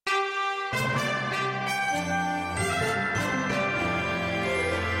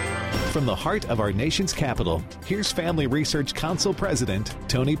From the heart of our nation's capital, here's Family Research Council President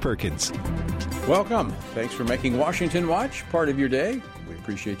Tony Perkins. Welcome. Thanks for making Washington Watch part of your day. We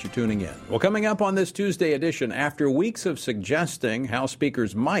appreciate you tuning in. Well, coming up on this Tuesday edition, after weeks of suggesting House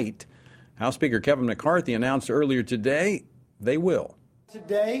speakers might, House Speaker Kevin McCarthy announced earlier today they will.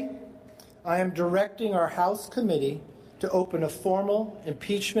 Today, I am directing our House committee to open a formal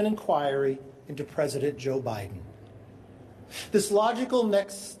impeachment inquiry into President Joe Biden. This logical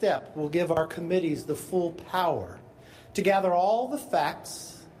next step will give our committees the full power to gather all the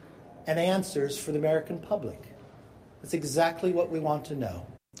facts and answers for the American public. That's exactly what we want to know.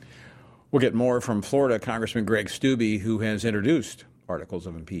 We'll get more from Florida Congressman Greg Steube, who has introduced articles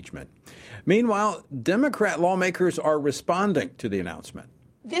of impeachment. Meanwhile, Democrat lawmakers are responding to the announcement.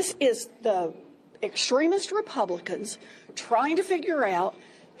 This is the extremist Republicans trying to figure out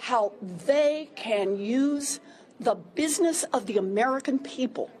how they can use the business of the American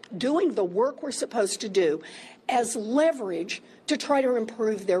people, doing the work we're supposed to do, as leverage to try to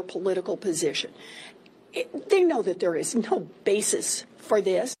improve their political position. They know that there is no basis for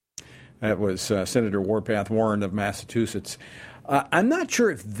this. That was Senator Warpath Warren of Massachusetts. I'm not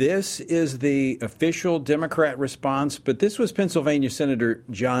sure if this is the official Democrat response, but this was Pennsylvania Senator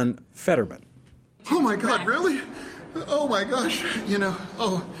John Fetterman. Oh, my God, really? Oh, my gosh.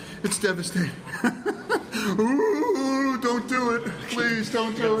 It's devastating. Ooh, don't do it. Please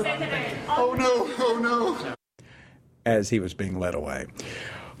don't do it. Oh, no. As he was being led away.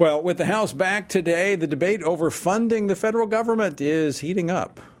 Well, with the House back today, the debate over funding the federal government is heating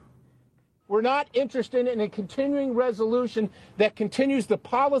up. We're not interested in a continuing resolution that continues the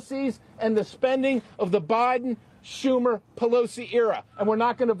policies and the spending of the Biden, Schumer, Pelosi era. And we're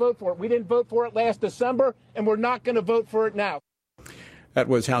not going to vote for it. We didn't vote for it last December, and we're not going to vote for it now. That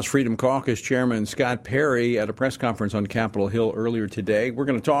was House Freedom Caucus Chairman Scott Perry at a press conference on Capitol Hill earlier today. We're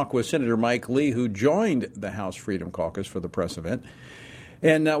going to talk with Senator Mike Lee, who joined the House Freedom Caucus for the press event.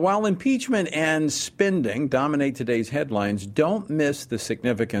 And while impeachment and spending dominate today's headlines, don't miss the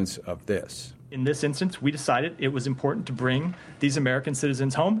significance of this. In this instance, we decided it was important to bring these American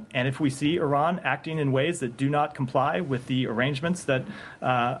citizens home. And if we see Iran acting in ways that do not comply with the arrangements that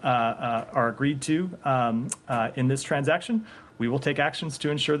are agreed to in this transaction, we will take actions to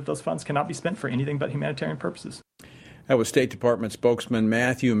ensure that those funds cannot be spent for anything but humanitarian purposes. That was State Department spokesman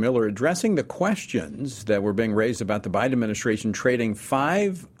Matthew Miller addressing the questions that were being raised about the Biden administration trading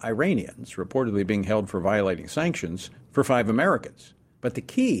 5 Iranians, reportedly being held for violating sanctions, for 5 Americans. But the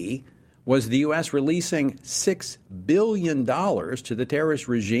key was the U.S. releasing $6 billion to the terrorist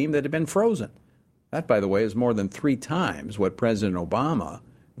regime that had been frozen. That, by the way, is more than 3 times what President Obama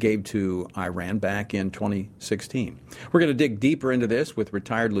gave to Iran back in 2016. We're going to dig deeper into this with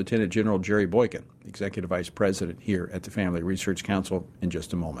retired Lieutenant General Jerry Boykin, Executive Vice President here at the Family Research Council, in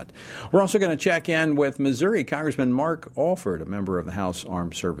just a moment. We're also going to check in with Missouri Congressman Mark Alford, a member of the House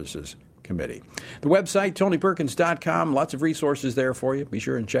Armed Services Committee. The website, TonyPerkins.com, lots of resources there for you. Be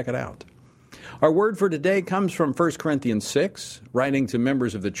sure and check it out. Our word for today comes from 1 Corinthians 6. Writing to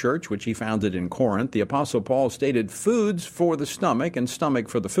members of the church, which he founded in Corinth, the Apostle Paul stated, "Foods for the stomach and stomach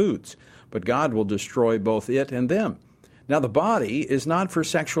for the foods, but God will destroy both it and them. Now the body is not for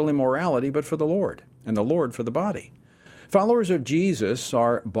sexual immorality, but for the Lord, and the Lord for the body." Followers of Jesus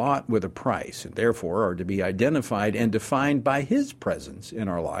are bought with a price, and therefore are to be identified and defined by his presence in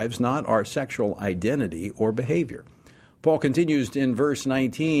our lives, not our sexual identity or behavior. Paul continues in verse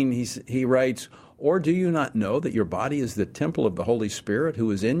 19, he writes, "Or do you not know that your body is the temple of the Holy Spirit who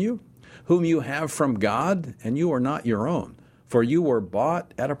is in you, whom you have from God, and you are not your own? For you were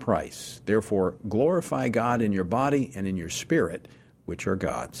bought at a price. Therefore glorify God in your body and in your spirit, which are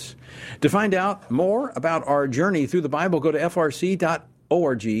God's." To find out more about our journey through the Bible, go to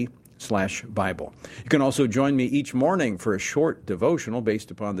frc.org/Bible. You can also join me each morning for a short devotional based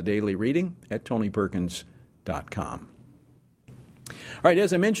upon the daily reading at TonyPerkins.com. All right,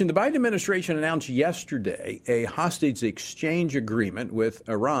 as I mentioned, the Biden administration announced yesterday a hostage exchange agreement with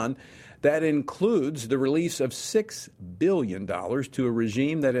Iran that includes the release of $6 billion to a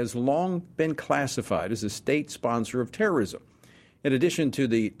regime that has long been classified as a state sponsor of terrorism. In addition to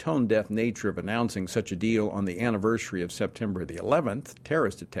the tone-deaf nature of announcing such a deal on the anniversary of September the 11th,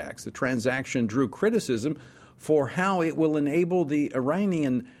 terrorist attacks, the transaction drew criticism for how it will enable the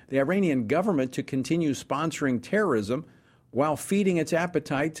Iranian government to continue sponsoring terrorism while feeding its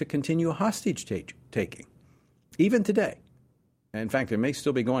appetite to continue hostage taking. Even today, in fact, it may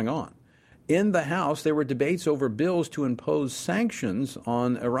still be going on. In the House, there were debates over bills to impose sanctions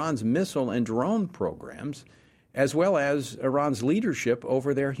on Iran's missile and drone programs, as well as Iran's leadership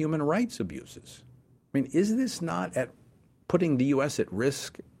over their human rights abuses. I mean, is this not putting the U.S. at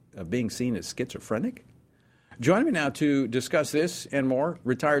risk being seen as schizophrenic? Joining me now to discuss this and more,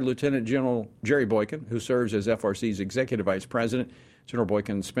 retired Lieutenant General Jerry Boykin, who serves as FRC's Executive Vice President. General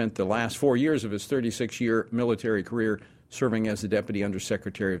Boykin spent the last 4 years of his 36-year military career serving as the Deputy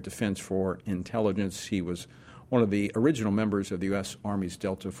Undersecretary of Defense for Intelligence. He was one of the original members of the U.S. Army's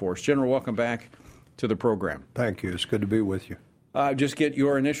Delta Force. General, welcome back to the program. Thank you. It's good to be with you. Just get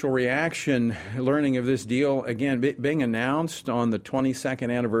your initial reaction, learning of this deal, again, being announced on the 22nd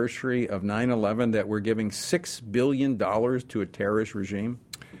anniversary of 9/11 that we're giving $6 billion to a terrorist regime.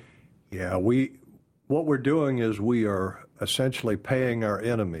 Yeah, what we're doing is we are essentially paying our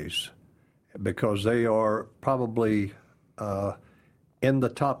enemies because they are probably in the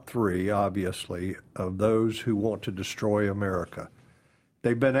top three, obviously, of those who want to destroy America.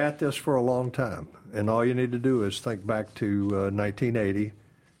 They've been at this for a long time, and all you need to do is think back to 1980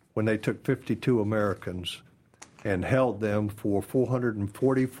 when they took 52 Americans and held them for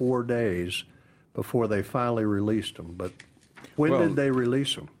 444 days before they finally released them. But when did they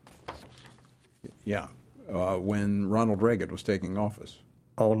release them? Yeah, when Ronald Reagan was taking office.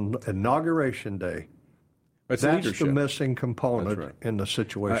 On Inauguration Day. That's the missing component in the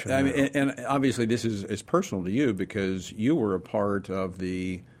situation. And obviously this is personal to you because you were a part of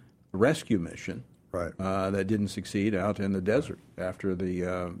the rescue mission that didn't succeed out in the desert after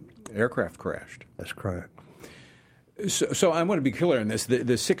the aircraft crashed. That's correct. So I want to be clear on this. The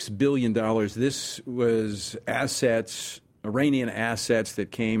 $6 billion, this was Iranian assets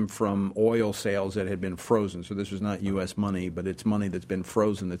that came from oil sales that had been frozen. So this was not U.S. money, but it's money that's been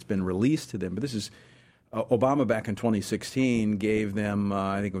frozen, that's been released to them. But this is Obama back in 2016 gave them,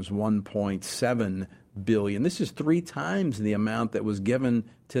 I think it was $1.7 billion. This is 3 times the amount that was given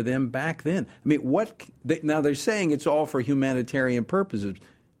to them back then. I mean, now they're saying it's all for humanitarian purposes.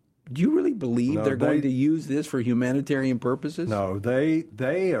 Do you really believe they're going to use this for humanitarian purposes? No,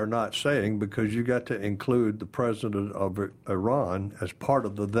 they are not saying, because you got to include the president of Iran as part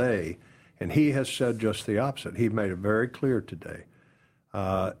of the they, and he has said just the opposite. He made it very clear today.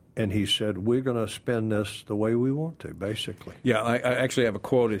 And he said, we're going to spend this the way we want to, basically. Yeah, I actually have a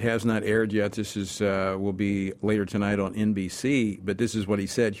quote. It has not aired yet. This will be later tonight on NBC, but this is what he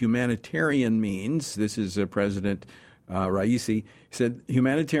said. Humanitarian means, this is President Raisi, said,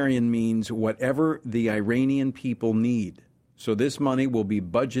 humanitarian means whatever the Iranian people need. So this money will be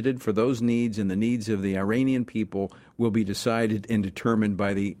budgeted for those needs, and the needs of the Iranian people will be decided and determined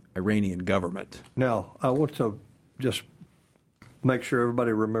by the Iranian government. Now, I want to just make sure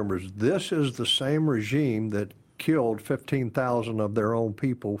everybody remembers, this is the same regime that killed 15,000 of their own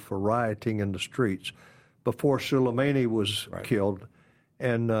people for rioting in the streets before Soleimani was killed.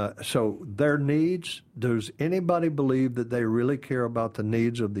 And so their needs, does anybody believe that they really care about the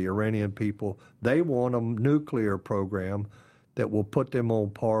needs of the Iranian people? They want a nuclear program that will put them on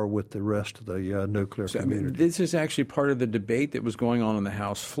par with the rest of the nuclear community. I mean, this is actually part of the debate that was going on the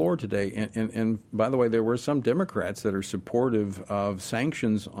House floor today. And by the way, there were some Democrats that are supportive of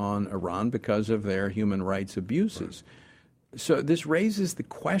sanctions on Iran because of their human rights abuses. Right. So this raises the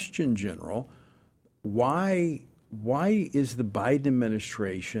question, General, why is the Biden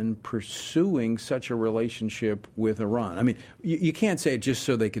administration pursuing such a relationship with Iran? I mean, you can't say it just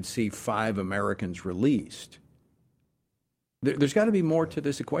so they could see 5 Americans released. There's got to be more to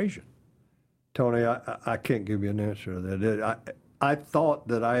this equation. Tony, I can't give you an answer to that. I thought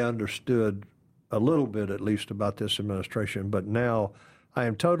that I understood a little bit, at least, about this administration, but now I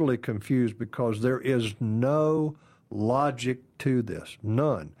am totally confused because there is no logic to this,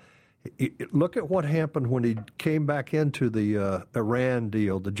 none. Look at what happened when he came back into the Iran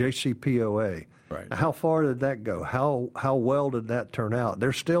deal, the JCPOA. Right. How far did that go? How well did that turn out?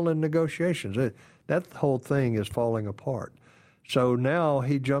 They're still in negotiations. That whole thing is falling apart. So now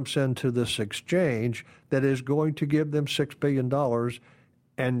he jumps into this exchange that is going to give them $6 billion,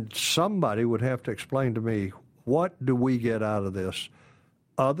 and somebody would have to explain to me, what do we get out of this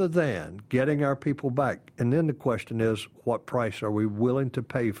other than getting our people back? And then the question is, what price are we willing to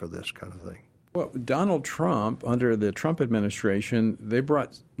pay for this kind of thing? Well, Donald Trump, under the Trump administration, they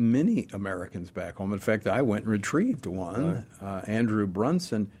brought many Americans back home. In fact, I went and retrieved one, Andrew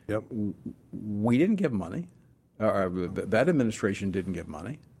Brunson. Yep. We didn't give money. That administration didn't give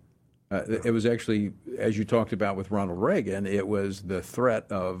money. It was actually, as you talked about with Ronald Reagan, it was the threat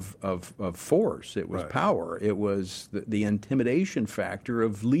of force. It was power. It was the intimidation factor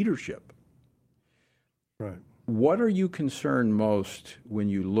of leadership. Right. What are you concerned most when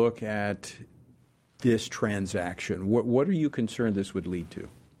you look at this transaction? What are you concerned this would lead to?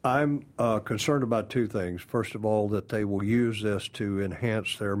 I'm concerned about 2 things. First of all, that they will use this to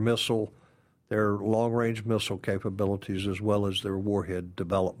enhance their missile their long-range missile capabilities as well as their warhead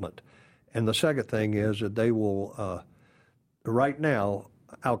development. And the second thing is that they will, right now,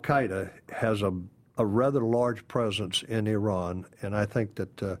 Al-Qaeda has a rather large presence in Iran, and I think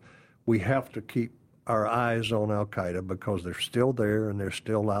that we have to keep our eyes on Al-Qaeda because they're still there and they're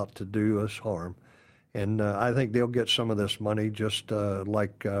still out to do us harm. And I think they'll get some of this money just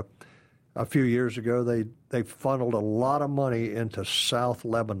like a few years ago, they funneled a lot of money into South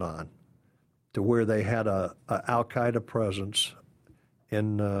Lebanon to where they had a Al-Qaeda presence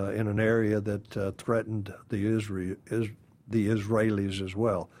in an area that threatened the Israelis as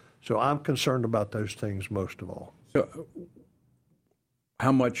well. So I'm concerned about those things most of all. So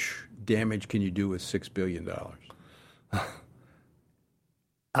how much damage can you do with $6 billion?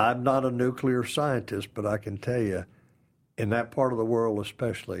 I'm not a nuclear scientist, but I can tell you, in that part of the world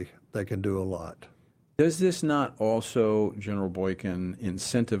especially, they can do a lot. Does this not also, General Boykin,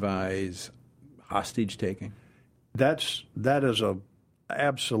 incentivize hostage-taking? That is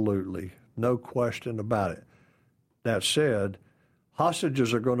absolutely no question about it. That said,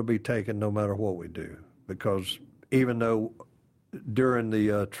 hostages are going to be taken no matter what we do, because even though during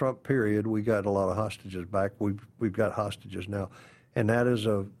the Trump period we got a lot of hostages back, we've got hostages now, and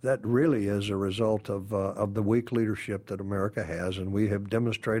that really is a result of the weak leadership that America has, and we have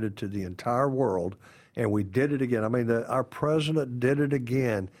demonstrated to the entire world, and we did it again. I mean, our president did it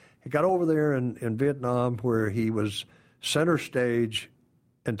again. He got over there in Vietnam where he was center stage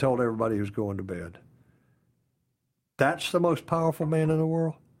and told everybody he was going to bed. That's the most powerful man in the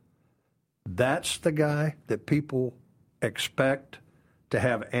world. That's the guy that people expect to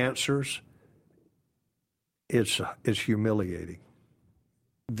have answers. It's humiliating.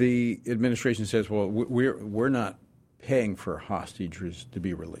 The administration says, well, we're not paying for hostages to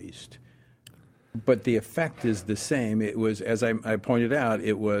be released. But the effect is the same. It was, as I pointed out,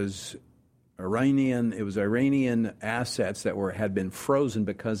 it was Iranian assets that had been frozen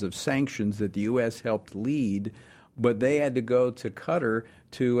because of sanctions that the U.S. helped lead, but they had to go to Qatar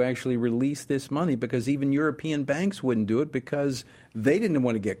to actually release this money because even European banks wouldn't do it because they didn't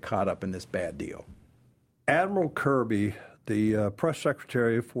want to get caught up in this bad deal. Admiral Kirby, the press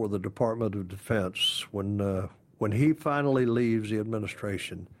secretary for the Department of Defense, when he finally leaves the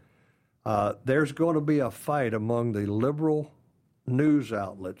administration, there's going to be a fight among the liberal news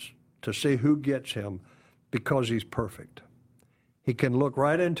outlets to see who gets him because he's perfect. He can look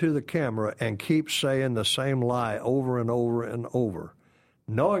right into the camera and keep saying the same lie over and over and over,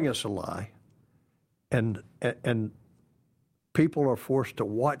 knowing it's a lie, and people are forced to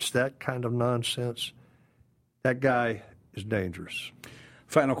watch that kind of nonsense. That guy is dangerous.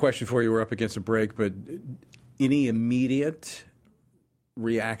 Final question for you. We're up against a break, but any immediate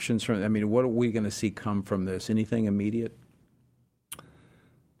reactions from, what are we going to see come from this? Anything immediate?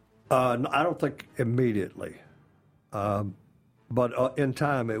 I don't think immediately, but in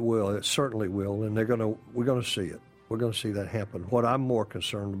time it will. It certainly will, and we're going to see it. We're going to see that happen. What I'm more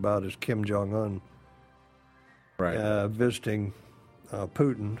concerned about is Kim Jong Un visiting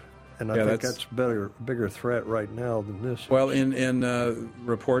Putin, and I think that's a bigger threat right now than this. Well, in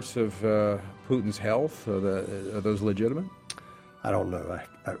reports of Putin's health, are those legitimate? I don't know.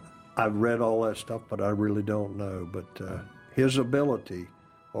 I've read all that stuff, but I really don't know. But his ability,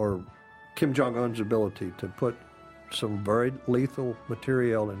 or Kim Jong Un's ability to put some very lethal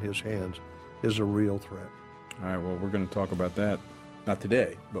material in his hands is a real threat. All right, well, we're going to talk about that. Not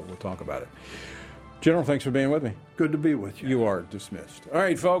today, but we'll talk about it. General, thanks for being with me. Good to be with you. You are dismissed. All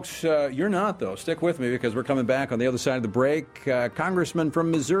right, folks, you're not, though. Stick with me because we're coming back on the other side of the break. Congressman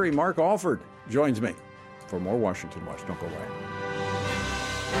from Missouri, Mark Alford, joins me for more Washington Watch. Don't go away.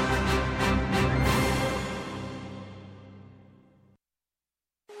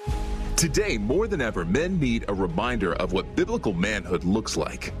 Today, more than ever, men need a reminder of what biblical manhood looks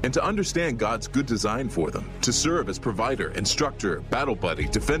like and to understand God's good design for them, to serve as provider, instructor, battle buddy,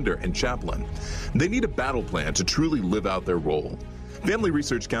 defender, and chaplain. They need a battle plan to truly live out their role. Family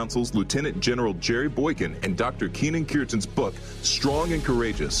Research Council's Lieutenant General Jerry Boykin and Dr. Keenan Kirtan's book, Strong and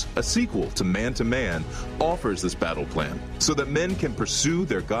Courageous, a sequel to Man, offers this battle plan so that men can pursue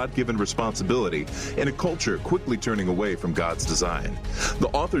their God-given responsibility in a culture quickly turning away from God's design. The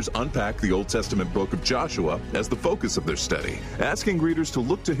authors unpack the Old Testament book of Joshua as the focus of their study, asking readers to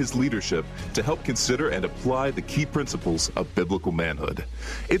look to his leadership to help consider and apply the key principles of biblical manhood.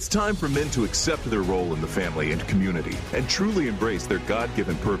 It's time for men to accept their role in the family and community and truly embrace their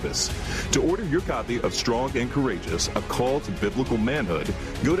God-given purpose. To order your copy of Strong and Courageous, A Call to Biblical Manhood,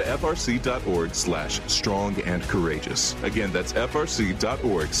 go to frc.org/strong and courageous. Again, that's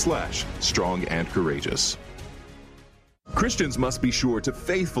frc.org/strong and courageous. Christians must be sure to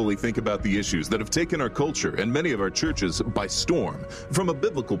faithfully think about the issues that have taken our culture and many of our churches by storm from a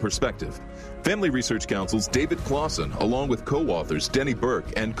biblical perspective. Family Research Council's David Clausen, along with co-authors Denny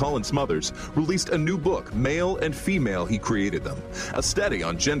Burke and Colin Smothers, released a new book, Male and Female, He Created Them, a study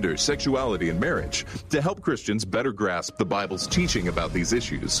on gender, sexuality, and marriage to help Christians better grasp the Bible's teaching about these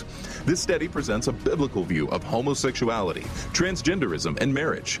issues. This study presents a biblical view of homosexuality, transgenderism, and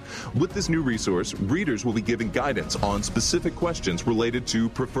marriage. With this new resource, readers will be given guidance on specific questions related to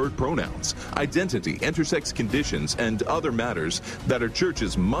preferred pronouns, identity, intersex conditions, and other matters that our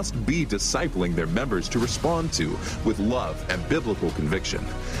churches must be discipling their members to respond to with love and biblical conviction.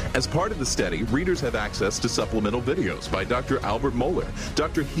 As part of the study, readers have access to supplemental videos by Dr. Albert Mohler,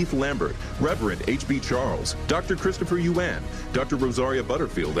 Dr. Heath Lambert, Reverend H.B. Charles, Dr. Christopher Yuan, Dr. Rosaria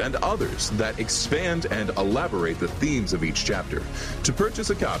Butterfield, and others that expand and elaborate the themes of each chapter. To purchase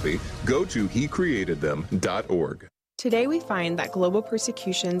a copy, go to hecreatedthem.org. Today we find that global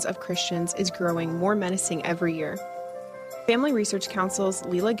persecutions of Christians is growing more menacing every year. Family Research Council's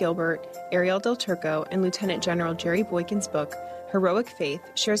Leila Gilbert, Ariel Del Turco, and Lieutenant General Jerry Boykin's book, Heroic Faith,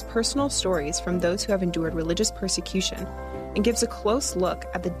 shares personal stories from those who have endured religious persecution and gives a close look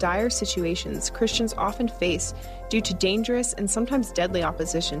at the dire situations Christians often face due to dangerous and sometimes deadly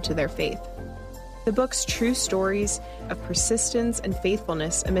opposition to their faith. The book's true stories of persistence and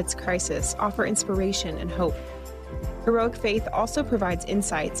faithfulness amidst crisis offer inspiration and hope. Heroic Faith also provides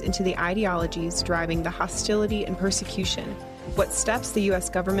insights into the ideologies driving the hostility and persecution, what steps the U.S.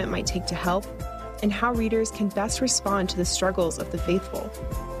 government might take to help, and how readers can best respond to the struggles of the faithful.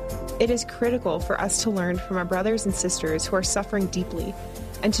 It is critical for us to learn from our brothers and sisters who are suffering deeply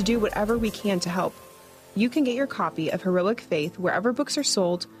and to do whatever we can to help. You can get your copy of Heroic Faith wherever books are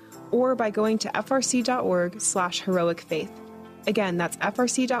sold or by going to frc.org/heroicfaith. Again, that's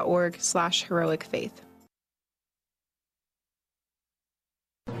frc.org/heroicfaith.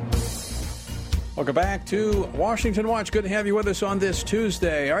 Welcome back to Washington Watch. Good to have you with us on this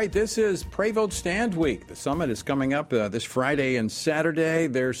Tuesday. All right, this is Pray Vote Stand Week. The summit is coming up this Friday and Saturday.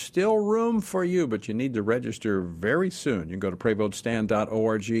 There's still room for you, but you need to register very soon. You can go to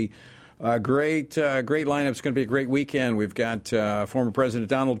prayvotestand.org. Great lineup. It's going to be a great weekend. We've got former President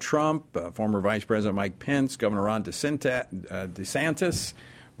Donald Trump, former Vice President Mike Pence, Governor Ron DeSantis.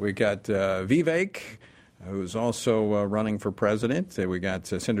 We've got Vivek, who's also running for president. We got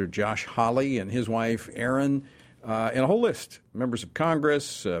Senator Josh Hawley and his wife, Erin, and a whole list. Members of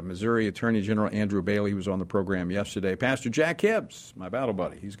Congress, Missouri Attorney General Andrew Bailey, who was on the program yesterday. Pastor Jack Hibbs, my battle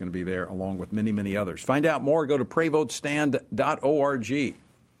buddy. He's going to be there along with many, many others. Find out more. Go to prayvotestand.org.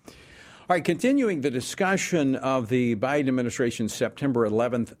 All right, continuing the discussion of the Biden administration's September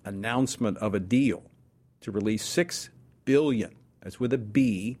 11th announcement of a deal to release $6 billion, that's with a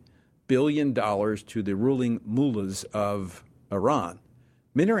B, $billion to the ruling mullahs of Iran.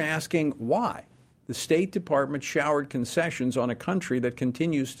 Many are asking why the State Department showered concessions on a country that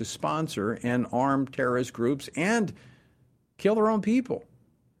continues to sponsor and arm terrorist groups and kill their own people.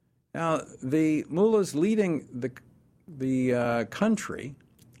 Now, the mullahs leading the country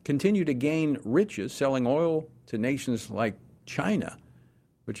continue to gain riches selling oil to nations like China,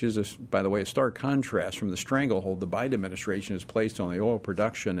 which is, by the way, a stark contrast from the stranglehold the Biden administration has placed on the oil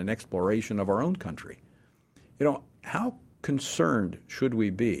production and exploration of our own country. You know, how concerned should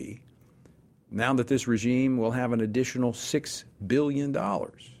we be now that this regime will have an additional $6 billion?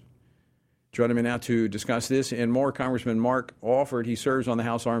 Joining me now to discuss this and more, Congressman Mark Alford. He serves on the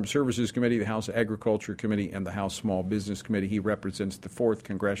House Armed Services Committee, the House Agriculture Committee, and the House Small Business Committee. He represents the 4th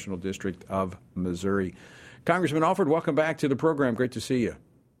Congressional District of Missouri. Congressman Alford, welcome back to the program. Great to see you.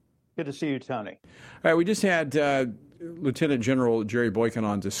 Good to see you, Tony. All right, we just had Lieutenant General Jerry Boykin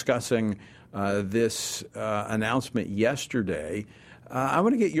on discussing this announcement yesterday. I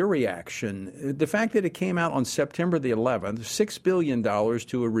want to get your reaction. The fact that it came out on September the 11th, $6 billion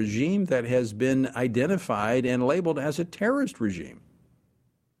to a regime that has been identified and labeled as a terrorist regime.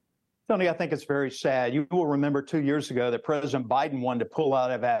 Tony, I think it's very sad. You will remember 2 years ago that President Biden wanted to pull out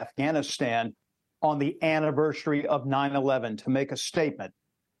of Afghanistan on the anniversary of 9/11 to make a statement.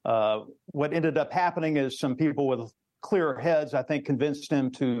 What ended up happening is some people with clearer heads, I think, convinced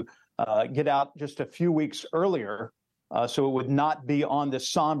him to get out just a few weeks earlier. So it would not be on this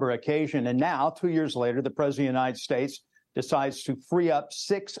somber occasion. And now, 2 years later, the President of the United States decides to free up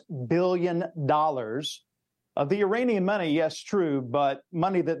 $6 billion of the Iranian money, yes, true, but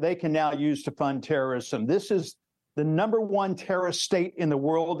money that they can now use to fund terrorism. This is the #1 terrorist state in the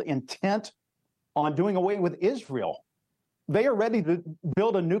world intent on doing away with Israel. They are ready to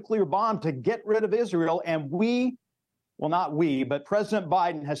build a nuclear bomb to get rid of Israel. And not we, but President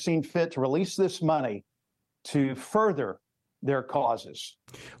Biden has seen fit to release this money to further their causes.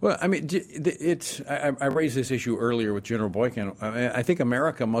 Well, I mean, I raised this issue earlier with General Boykin. I think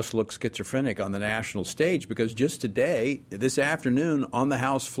America must look schizophrenic on the national stage because just today, this afternoon, on the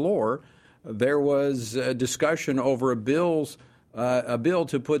House floor, there was a discussion over a bill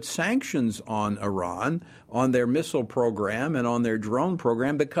to put sanctions on Iran, on their missile program and on their drone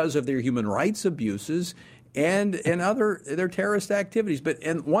program because of their human rights abuses and other their terrorist activities. But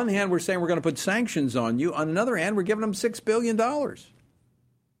on one hand, we're saying we're going to put sanctions on you. On another hand, we're giving them $6 billion.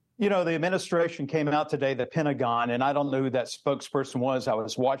 You know, the administration came out today, the Pentagon, and I don't know who that spokesperson was. I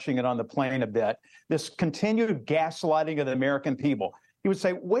was watching it on the plane a bit. This continued gaslighting of the American people. He would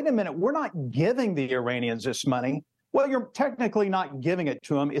say, wait a minute, we're not giving the Iranians this money. Well, you're technically not giving it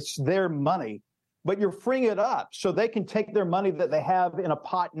to them. It's their money, but you're freeing it up so they can take their money that they have in a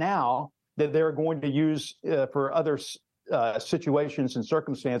pot now that they're going to use for other situations and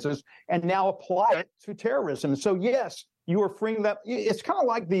circumstances and now apply it to terrorism. So, yes, you are freeing that. It's kind of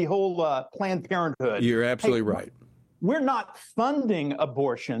like the whole Planned Parenthood. You're absolutely right. We're not funding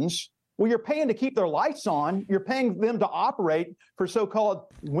abortions. Well, you're paying to keep their lights on. You're paying them to operate for so-called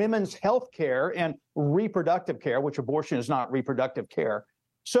women's health care and reproductive care, which abortion is not reproductive care.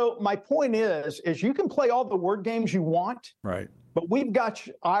 So my point is you can play all the word games you want. Right. But we've got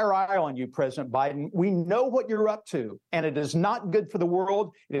our eye on you, President Biden. We know what you're up to, and it is not good for the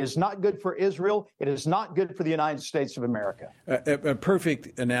world. It is not good for Israel. It is not good for the United States of America. A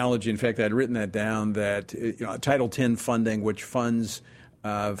perfect analogy. In fact, I'd written that down, that Title X funding, which funds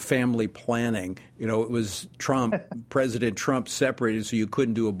family planning. It was President Trump separated so you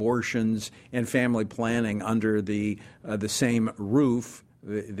couldn't do abortions and family planning under the same roof,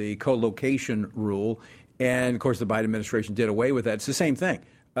 the co-location rule. And, of course, the Biden administration did away with that. It's the same thing.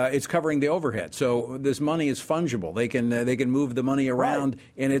 It's covering the overhead. So this money is fungible. They can move the money around, right,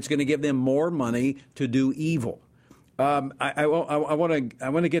 and it's going to give them more money to do evil. I want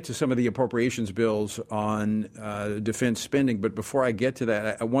to get to some of the appropriations bills on defense spending. But before I get to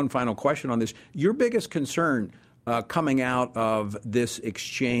that, one final question on this. Your biggest concern coming out of this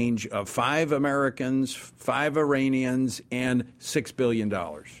exchange of 5 Americans, 5 Iranians, and $6 billion?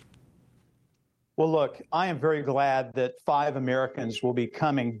 Well, look, I am very glad that 5 Americans will be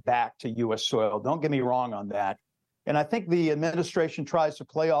coming back to U.S. soil. Don't get me wrong on that. And I think the administration tries to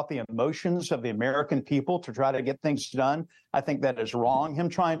play off the emotions of the American people to try to get things done. I think that is wrong. Him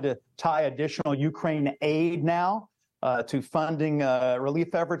trying to tie additional Ukraine aid now to funding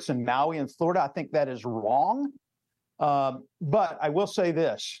relief efforts in Maui and Florida, I think that is wrong. But I will say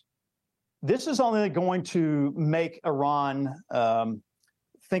this. This is only going to make Iran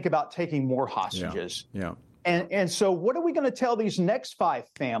think about taking more hostages. Yeah. And so what are we going to tell these next 5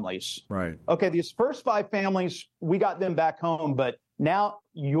 families? Right. Okay, these first 5 families, we got them back home, but now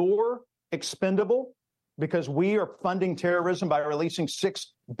you're expendable because we are funding terrorism by releasing $6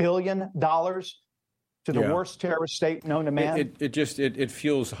 billion to the worst terrorist state known to man. It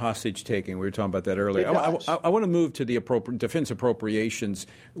fuels hostage taking. We were talking about that earlier. I want to move to the defense appropriations.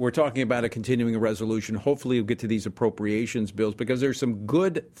 We're talking about a continuing resolution. Hopefully we'll get to these appropriations bills because there's some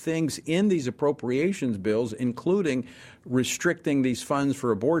good things in these appropriations bills, including restricting these funds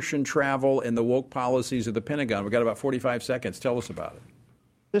for abortion travel and the woke policies of the Pentagon. We've got about 45 seconds. Tell us about it.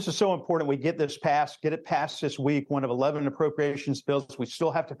 This is so important. We get this passed, get it passed this week, one of 11 appropriations bills we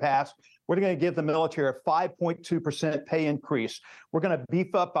still have to pass. We're going to give the military a 5.2% pay increase. We're going to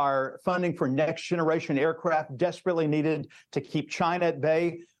beef up our funding for next generation aircraft, desperately needed to keep China at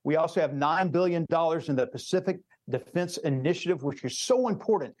bay. We also have $9 billion in the Pacific Defense Initiative, which is so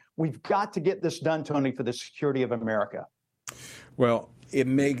important. We've got to get this done, Tony, for the security of America. Well,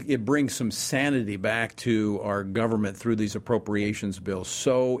 it brings some sanity back to our government through these appropriations bills.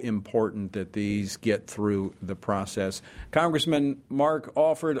 So important that these get through the process. Congressman Mark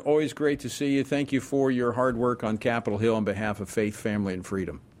Alford, always great to see you. Thank you for your hard work on Capitol Hill on behalf of Faith, Family, and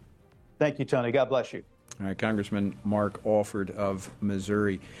Freedom. Thank you, Tony. God bless you. All right, Congressman Mark Alford of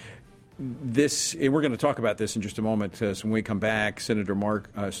Missouri. We're going to talk about this in just a moment. So when we come back, Senator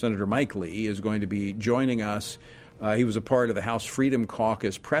Mike Lee is going to be joining us. He was a part of the House Freedom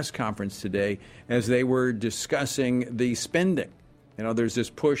Caucus press conference today as they were discussing the spending. There's this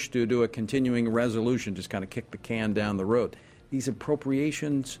push to do a continuing resolution, just kind of kick the can down the road. These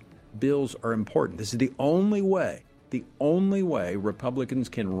appropriations bills are important. This is the only way Republicans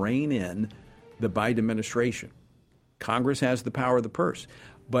can rein in the Biden administration. Congress has the power of the purse,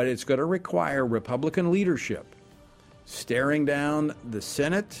 but it's going to require Republican leadership staring down the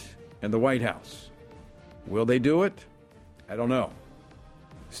Senate and the White House. Will they do it? I don't know.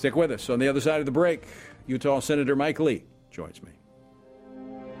 Stick with us. On the other side of the break, Utah Senator Mike Lee joins me.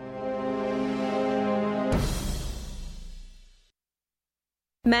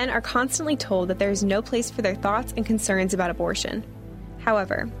 Men are constantly told that there is no place for their thoughts and concerns about abortion.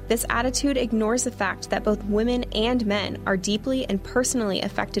 However, this attitude ignores the fact that both women and men are deeply and personally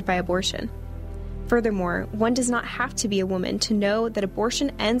affected by abortion. Furthermore, one does not have to be a woman to know that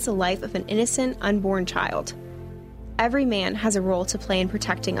abortion ends the life of an innocent, unborn child. Every man has a role to play in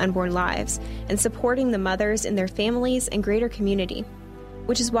protecting unborn lives and supporting the mothers in their families and greater community,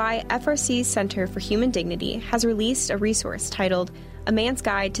 which is why FRC's Center for Human Dignity has released a resource titled A Man's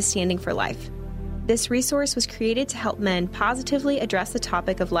Guide to Standing for Life. This resource was created to help men positively address the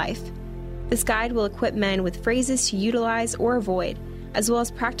topic of life. This guide will equip men with phrases to utilize or avoid, as well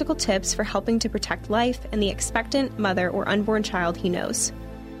as practical tips for helping to protect life and the expectant mother or unborn child he knows.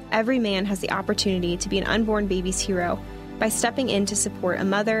 Every man has the opportunity to be an unborn baby's hero by stepping in to support a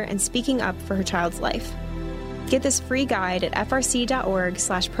mother and speaking up for her child's life. Get this free guide at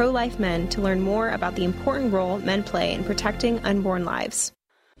frc.org/prolifemen to learn more about the important role men play in protecting unborn lives.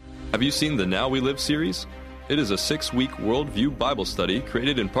 Have you seen the Now We Live series? It is a 6-week worldview Bible study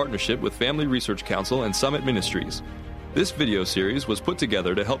created in partnership with Family Research Council and Summit Ministries. This video series was put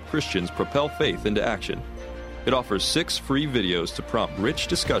together to help Christians propel faith into action. It offers 6 free videos to prompt rich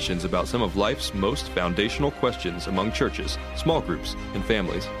discussions about some of life's most foundational questions among churches, small groups, and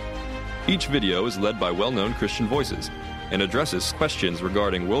families. Each video is led by well-known Christian voices and addresses questions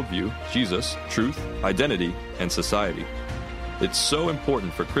regarding worldview, Jesus, truth, identity, and society. It's so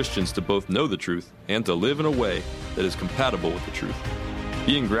important for Christians to both know the truth and to live in a way that is compatible with the truth.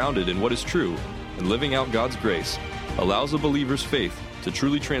 Being grounded in what is true and living out God's grace allows a believer's faith to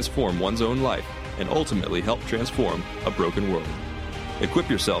truly transform one's own life and ultimately help transform a broken world. Equip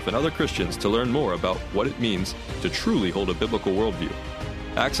yourself and other Christians to learn more about what it means to truly hold a biblical worldview.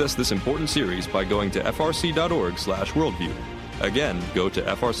 Access this important series by going to frc.org/worldview. Again, go to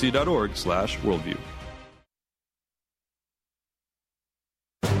frc.org/worldview.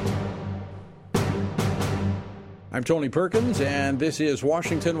 I'm Tony Perkins, and this is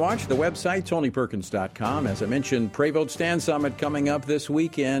Washington Watch, the website, tonyperkins.com. As I mentioned, Pray Vote Stand Summit coming up this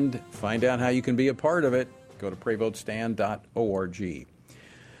weekend. Find out how you can be a part of it. Go to prayvotestand.org.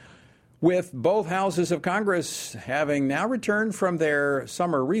 With both houses of Congress having now returned from their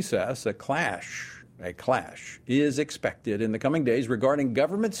summer recess, a clash is expected in the coming days regarding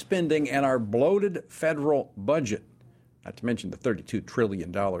government spending and our bloated federal budget, not to mention the $32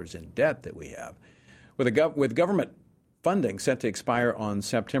 trillion in debt that we have. With government funding set to expire on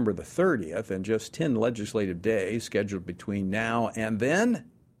September the 30th and just 10 legislative days scheduled between now and then,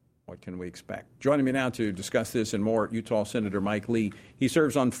 what can we expect? Joining me now to discuss this and more, Utah Senator Mike Lee. He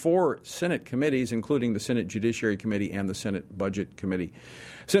serves on 4 Senate committees, including the Senate Judiciary Committee and the Senate Budget Committee.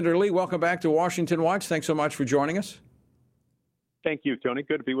 Senator Lee, welcome back to Washington Watch. Thanks so much for joining us. Thank you, Tony.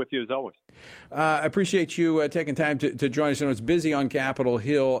 Good to be with you as always. I appreciate you taking time to join us. I know it's busy on Capitol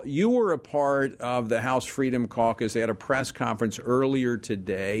Hill. You were a part of the House Freedom Caucus. They had a press conference earlier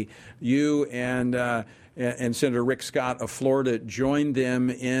today. You and Senator Rick Scott of Florida joined them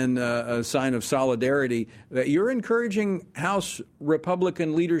in a sign of solidarity. That you're encouraging House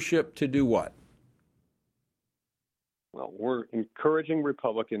Republican leadership to do what? Well, we're encouraging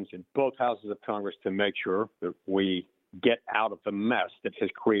Republicans in both houses of Congress to make sure that we get out of the mess that has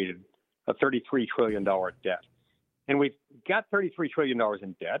created a $33 trillion debt. And we've got $33 trillion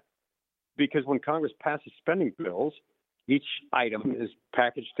in debt because when Congress passes spending bills, each item is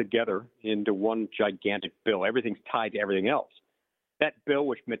packaged together into one gigantic bill. Everything's tied to everything else. That bill,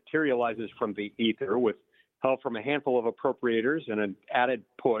 which materializes from the ether with help from a handful of appropriators and an added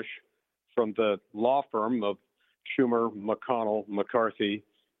push from the law firm of Schumer, McConnell, McCarthy,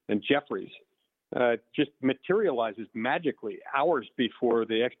 and Jeffries, just materializes magically hours before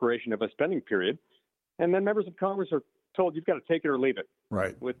the expiration of a spending period. And then members of Congress are told you've got to take it or leave it.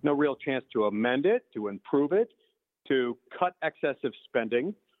 Right. With no real chance to amend it, to improve it, to cut excessive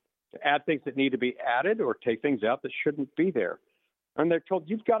spending, to add things that need to be added or take things out that shouldn't be there. And they're told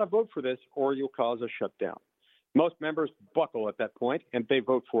you've got to vote for this or you'll cause a shutdown. Most members buckle at that point and they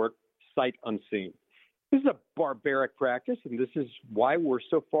vote for it sight unseen. This is a barbaric practice, and this is why we're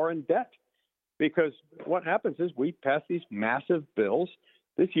so far in debt. Because what happens is we pass these massive bills.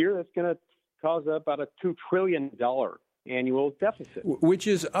 This year, that's going to cause about a $2 trillion annual deficit. Which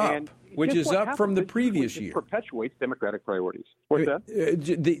is up. Which is up from the previous year. It perpetuates Democratic priorities. What's that?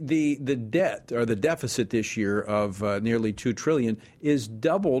 The debt or the deficit this year of nearly $2 trillion is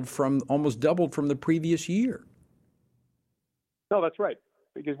almost doubled from the previous year. No, that's right.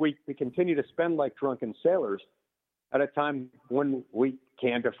 Because we continue to spend like drunken sailors at a time when we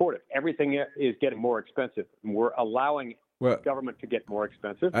can't afford it. Everything is getting more expensive. And we're allowing government to get more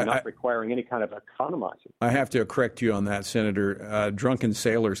expensive, not requiring any kind of economizing. I have to correct you on that, Senator. Drunken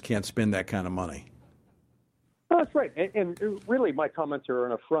sailors can't spend that kind of money. Oh, that's right. And really, my comments are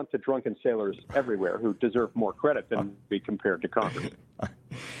an affront to drunken sailors everywhere who deserve more credit than be compared to Congress.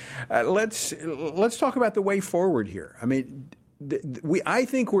 Let's talk about the way forward here. I mean, I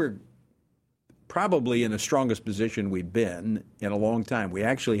think we're probably in the strongest position we've been in a long time. We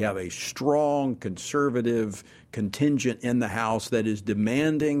actually have a strong conservative contingent in the House that is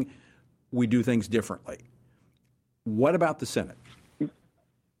demanding we do things differently. What about the Senate?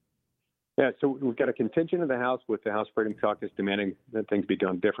 Yeah, so we've got a contingent in the House with the House Freedom Caucus demanding that things be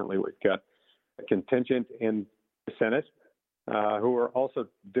done differently. We've got a contingent in the Senate who are also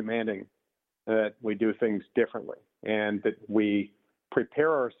demanding that we do things differently and that we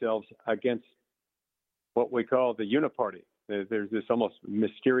prepare ourselves against what we call the uniparty. There's this almost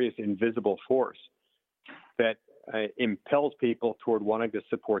mysterious, invisible force that impels people toward wanting to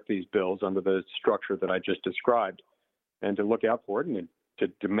support these bills under the structure that I just described, and to look out for it and to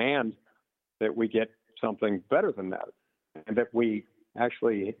demand that we get something better than that, and that we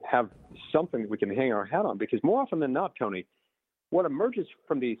actually have something that we can hang our hat on. Because more often than not, Tony, what emerges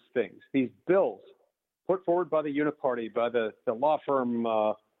from these things, these bills put forward by the uniparty, by the law firm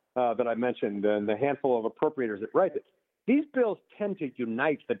that I mentioned, and the handful of appropriators that write it, these bills tend to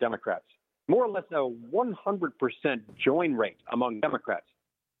unite the Democrats, more or less a 100% join rate among Democrats,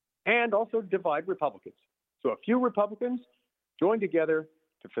 and also divide Republicans. So a few Republicans join together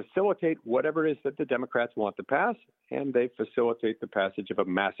to facilitate whatever it is that the Democrats want to pass, and they facilitate the passage of a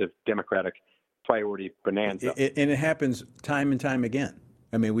massive Democratic priority bonanza. And it happens time and time again.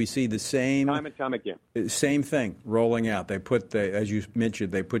 I mean, we see the same time and time again. Same thing rolling out. They put as you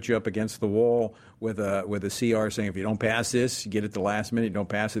mentioned, they put you up against the wall with a CR saying, if you don't pass this, you get it the last minute. You don't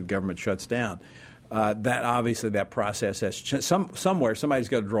pass it, the government shuts down. That process has somewhere. Somebody's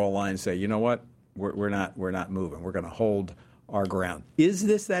got to draw a line and say, you know what, we're not moving. We're going to hold our ground. Is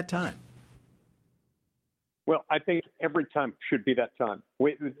this that time? Well, I think every time should be that time.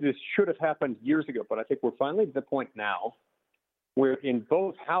 This should have happened years ago, but I think we're finally at the point now where in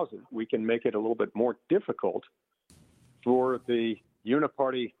both houses we can make it a little bit more difficult for the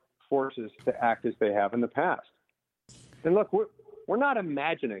uniparty forces to act as they have in the past. And look, we're not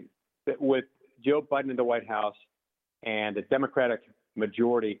imagining that with Joe Biden in the White House and a Democratic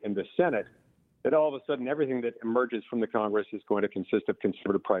majority in the Senate, that all of a sudden everything that emerges from the Congress is going to consist of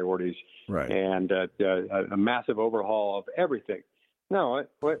conservative priorities, right, and a massive overhaul of everything. No,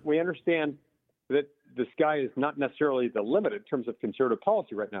 we understand that the sky is not necessarily the limit in terms of conservative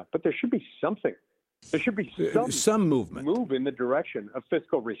policy right now, but there should be something. There should be some movement. Move in the direction of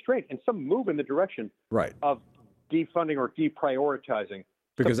fiscal restraint and some move in the direction of defunding or deprioritizing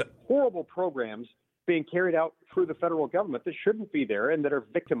because horrible programs being carried out through the federal government that shouldn't be there and that are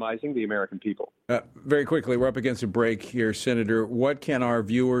victimizing the American people. Very quickly, we're up against a break here, Senator. What can our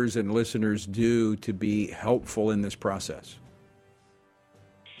viewers and listeners do to be helpful in this process?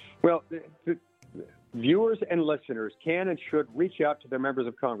 Well, viewers and listeners can and should reach out to their members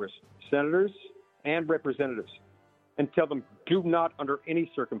of Congress, senators and representatives, and tell them, do not under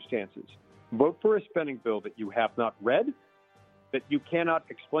any circumstances vote for a spending bill that you have not read, that you cannot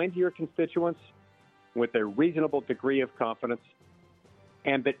explain to your constituents with a reasonable degree of confidence,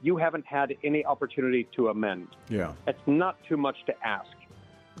 and that you haven't had any opportunity to amend. Yeah. That's not too much to ask.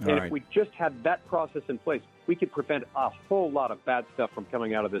 And if we just had that process in place, we could prevent a whole lot of bad stuff from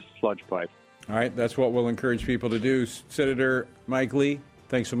coming out of this sludge pipe. All right, that's what we'll encourage people to do. Senator Mike Lee,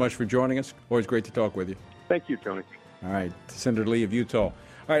 thanks so much for joining us. Always great to talk with you. Thank you, Tony. All right, Senator Lee of Utah.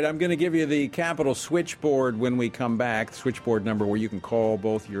 All right, I'm going to give you the Capitol switchboard when we come back, the switchboard number where you can call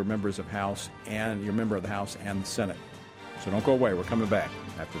both your members of House and your member of the House and the Senate. So don't go away. We're coming back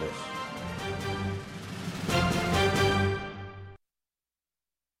after this.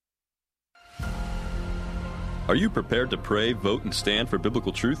 Are you prepared to pray, vote, and stand for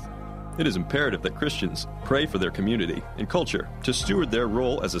biblical truth? It is imperative that Christians pray for their community and culture to steward their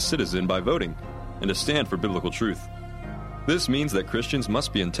role as a citizen by voting and to stand for biblical truth. This means that Christians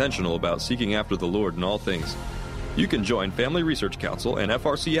must be intentional about seeking after the Lord in all things. You can join Family Research Council and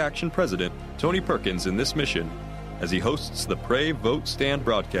FRC Action President Tony Perkins in this mission as he hosts the Pray, Vote, Stand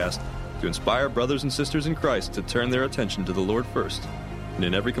broadcast to inspire brothers and sisters in Christ to turn their attention to the Lord first and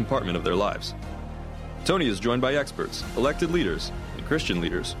in every compartment of their lives. Tony is joined by experts, elected leaders, and Christian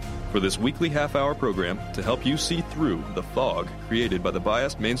leaders for this weekly half-hour program to help you see through the fog created by the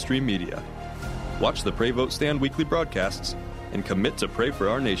biased mainstream media. Watch the Pray, Vote, Stand weekly broadcasts and commit to pray for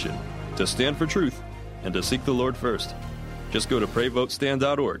our nation, to stand for truth, and to seek the Lord first. Just go to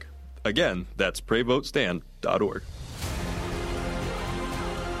PrayVoteStand.org. Again, that's PrayVoteStand.org.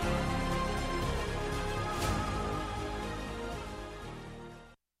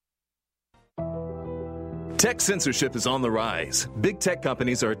 Tech censorship is on the rise. Big tech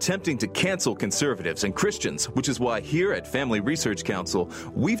companies are attempting to cancel conservatives and Christians, which is why here at Family Research Council,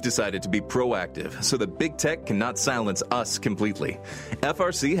 we've decided to be proactive so that big tech cannot silence us completely.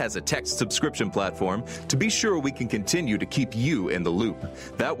 FRC has a text subscription platform to be sure we can continue to keep you in the loop.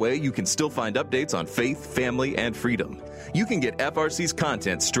 That way, you can still find updates on faith, family, and freedom. You can get FRC's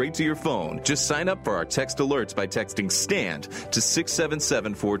content straight to your phone. Just sign up for our text alerts by texting STAND to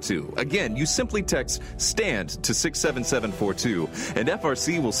 67742. Again, you simply text STAND to 67742, and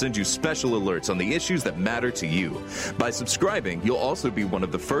FRC will send you special alerts on the issues that matter to you. By subscribing, you'll also be one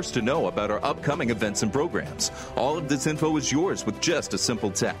of the first to know about our upcoming events and programs. All of this info is yours with just a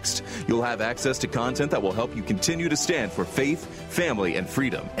simple text. You'll have access to content that will help you continue to stand for faith, family, and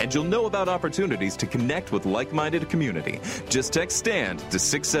freedom, and you'll know about opportunities to connect with like-minded community. Just text STAND to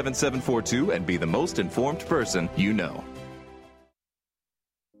 67742 and be the most informed person you know.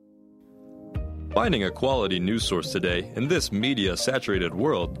 Finding a quality news source today in this media-saturated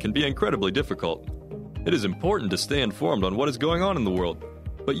world can be incredibly difficult. It is important to stay informed on what is going on in the world,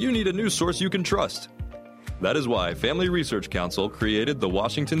 but you need a news source you can trust. That is why Family Research Council created the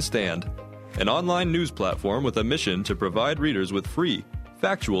Washington Stand, an online news platform with a mission to provide readers with free,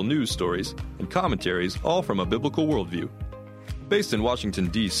 factual news stories and commentaries, all from a biblical worldview. Based in Washington,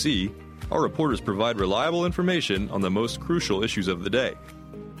 D.C., our reporters provide reliable information on the most crucial issues of the day,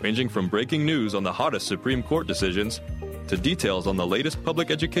 ranging from breaking news on the hottest Supreme Court decisions to details on the latest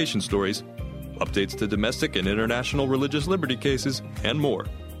public education stories, updates to domestic and international religious liberty cases, and more.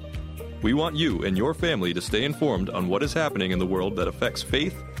 We want you and your family to stay informed on what is happening in the world that affects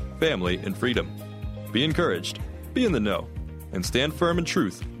faith, family, and freedom. Be encouraged, be in the know, and stand firm in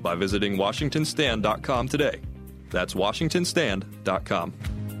truth by visiting WashingtonStand.com today. That's WashingtonStand.com.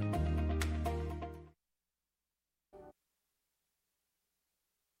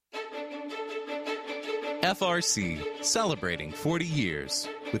 FRC, celebrating 40 years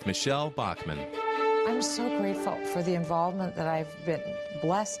with Michelle Bachmann. I'm so grateful for the involvement that I've been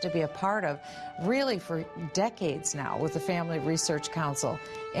blessed to be a part of, really for decades now, with the Family Research Council.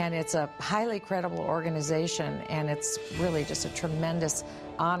 And it's a highly credible organization, and it's really just a tremendous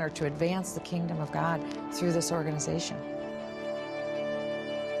honor to advance the kingdom of God through this organization.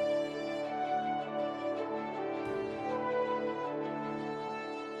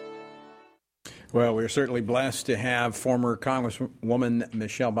 Well, we're certainly blessed to have former Congresswoman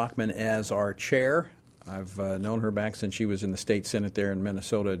Michelle Bachmann as our chair. I've known her back since she was in the state Senate there in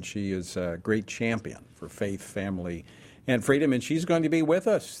Minnesota, and she is a great champion for faith, family, and freedom. And she's going to be with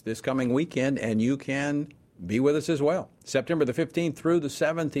us this coming weekend, and you can be with us as well. September the 15th through the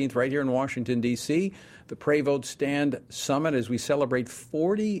 17th, right here in Washington, D.C., the Pray Vote Stand Summit, as we celebrate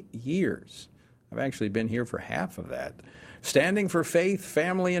 40 years. I've actually been here for half of that. Standing for faith,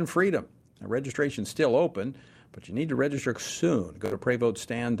 family, and freedom. Now, registration's still open, but you need to register soon. Go to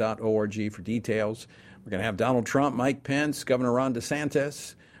prayvotestand.org for details. We're going to have Donald Trump, Mike Pence, Governor Ron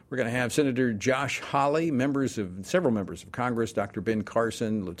DeSantis. We're going to have Senator Josh Hawley, several members of Congress, Dr. Ben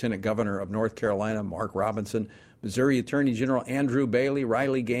Carson, Lieutenant Governor of North Carolina, Mark Robinson, Missouri Attorney General Andrew Bailey,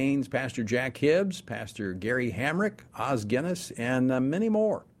 Riley Gaines, Pastor Jack Hibbs, Pastor Gary Hamrick, Oz Guinness, and many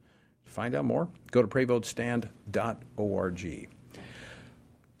more. To find out more, go to prayvotestand.org.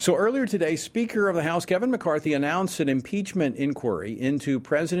 So earlier today, Speaker of the House Kevin McCarthy announced an impeachment inquiry into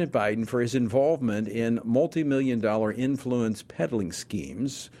President Biden for his involvement in multi-million-dollar influence peddling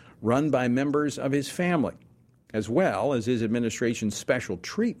schemes run by members of his family, as well as his administration's special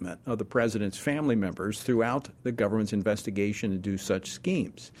treatment of the president's family members throughout the government's investigation into such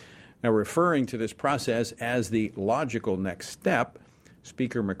schemes. Now, referring to this process as the logical next step,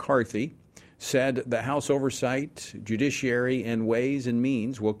 Speaker McCarthy said the House Oversight, Judiciary, and Ways and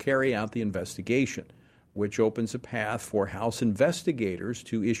Means will carry out the investigation, which opens a path for House investigators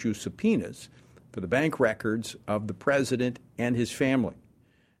to issue subpoenas for the bank records of the president and his family.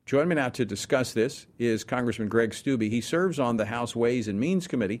 Joining me now to discuss this is Congressman Greg Steube. He serves on the House Ways and Means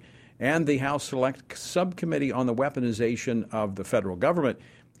Committee and the House Select Subcommittee on the Weaponization of the Federal Government.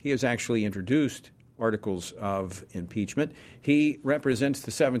 He has actually introduced articles of impeachment. He represents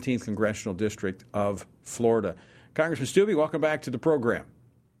the 17th Congressional District of Florida. Congressman Steube, welcome back to the program.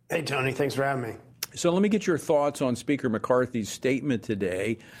 Hey, Tony. Thanks for having me. So let me get your thoughts on Speaker McCarthy's statement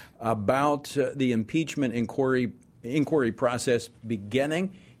today about the impeachment inquiry process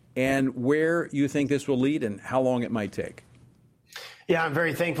beginning and where you think this will lead and how long it might take. Yeah, I'm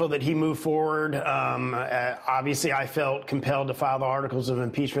very thankful that he moved forward. Obviously, I felt compelled to file the articles of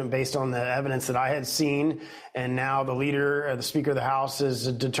impeachment based on the evidence that I had seen. And now the Speaker of the House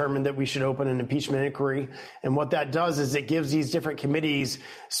has determined that we should open an impeachment inquiry. And what that does is it gives these different committees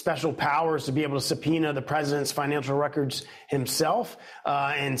special powers to be able to subpoena the president's financial records himself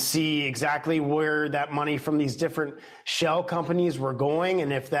and see exactly where that money from these different shell companies were going.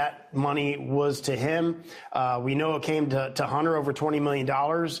 And if that money was to him, we know it came to Hunter over $20 million.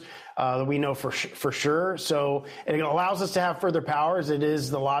 We know for sure. So it allows us to have further powers. It is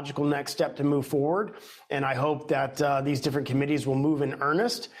the logical next step to move forward. And I hope that these different committees will move in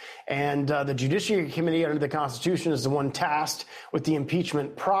earnest. And the Judiciary Committee under the Constitution is the one tasked with the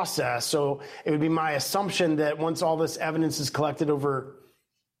impeachment process. So it would be my assumption that once all this evidence is collected over,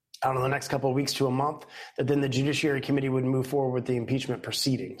 I don't know, the next couple of weeks to a month, that then the Judiciary Committee would move forward with the impeachment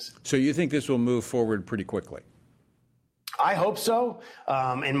proceedings. So you think this will move forward pretty quickly? I hope so.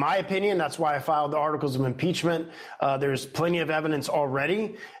 In my opinion, that's why I filed the articles of impeachment. There's plenty of evidence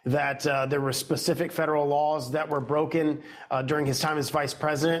already that there were specific federal laws that were broken during his time as vice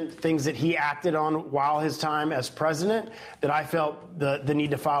president, things that he acted on while his time as president, that I felt the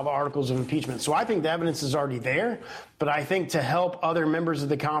need to file the articles of impeachment. So I think the evidence is already there. But I think to help other members of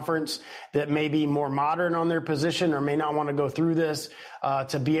the conference that may be more modern on their position or may not want to go through this,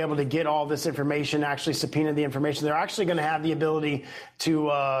 to be able to get all this information, actually subpoena the information, they're actually going to have the ability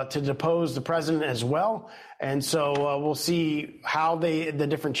to depose the president as well. And so we'll see how the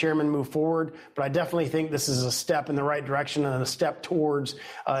different chairmen move forward. But I definitely think this is a step in the right direction and a step towards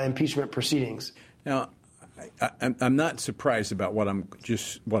impeachment proceedings. Now, I'm not surprised about what I'm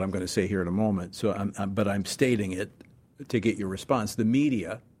going to say here in a moment. But I'm stating it to get your response. The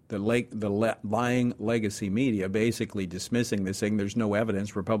media, the lying legacy media, basically dismissing this, saying there's no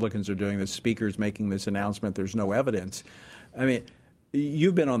evidence. Republicans are doing this. Speaker's making this announcement. There's no evidence. I mean,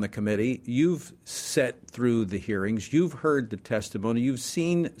 you've been on the committee. You've sat through the hearings. You've heard the testimony. You've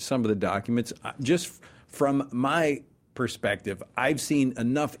seen some of the documents. Just from my perspective, I've seen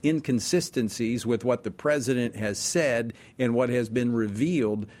enough inconsistencies with what the president has said and what has been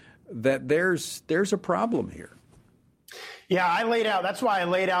revealed that there's a problem here. Yeah, that's why I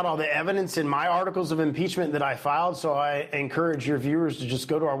laid out all the evidence in my articles of impeachment that I filed. So I encourage your viewers to just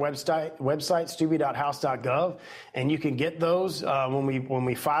go to our website, steube.house.gov, and you can get those when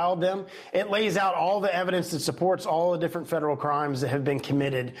we filed them. It lays out all the evidence that supports all the different federal crimes that have been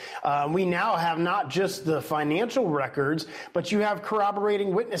committed. We now have not just the financial records, but you have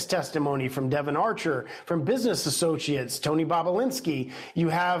corroborating witness testimony from Devin Archer, from business associates, Tony Bobolinsky. You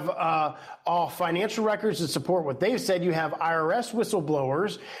have all financial records that support what they've said. You have IRS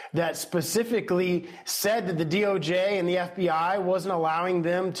whistleblowers that specifically said that the DOJ and the FBI wasn't allowing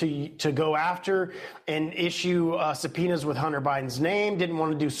them to go after and issue subpoenas with Hunter Biden's name, didn't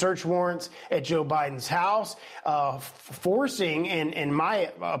want to do search warrants at Joe Biden's house, forcing, and in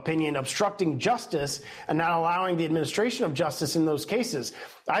my opinion, obstructing justice and not allowing the administration of justice in those cases.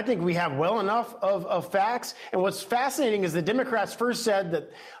 I think we have well enough of facts. And what's fascinating is the Democrats first said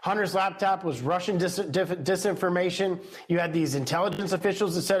that Hunter's laptop was Russian disinformation. You had these intelligence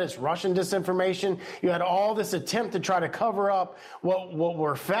officials that said it's Russian disinformation. You had all this attempt to try to cover up what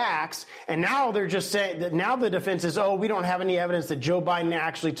were facts. And now they're just saying that now the defense is, we don't have any evidence that Joe Biden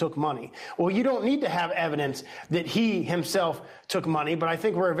actually took money. Well, you don't need to have evidence that he himself took money, but I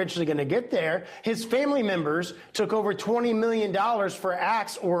think we're eventually going to get there. His family members took over $20 million for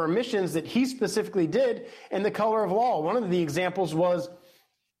acts or omissions that he specifically did in the color of law. One of the examples was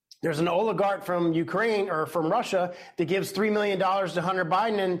there's an oligarch from Ukraine or from Russia that gives $3 million to Hunter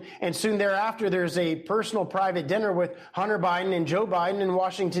Biden, and soon thereafter there's a personal private dinner with Hunter Biden and Joe Biden in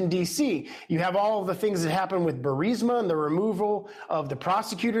Washington, D.C. You have all of the things that happened with Burisma and the removal of the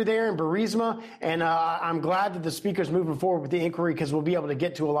prosecutor there in Burisma, and I'm glad that the Speaker's moving forward with the inquiry because we'll be able to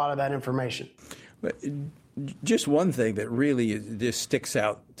get to a lot of that information. But just one thing that really just sticks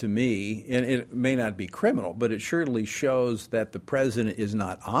out to me, and it may not be criminal, but it surely shows that the president is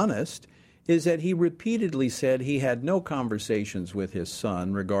not honest, is that he repeatedly said he had no conversations with his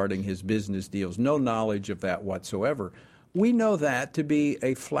son regarding his business deals, no knowledge of that whatsoever. We know that to be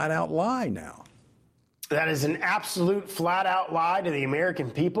a flat-out lie now. That is an absolute flat-out lie to the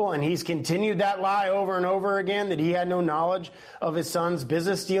American people, and he's continued that lie over and over again, that he had no knowledge of his son's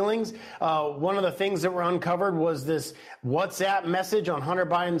business dealings. One of the things that were uncovered was this WhatsApp message on Hunter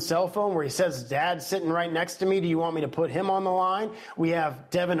Biden's cell phone where he says, "Dad's sitting right next to me. Do you want me to put him on the line?" We have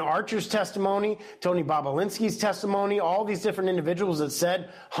Devin Archer's testimony, Tony Bobolinsky's testimony, all these different individuals that said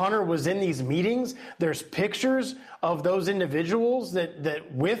Hunter was in these meetings. There's pictures of those individuals that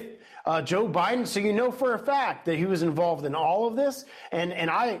with Joe Biden, so you know for a fact that he was involved in all of this. And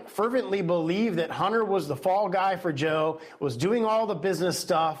I fervently believe that Hunter was the fall guy for Joe, was doing all the business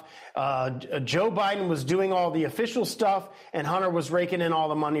stuff. Joe Biden was doing all the official stuff, and Hunter was raking in all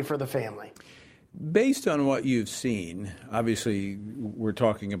the money for the family. Based on what you've seen, obviously we're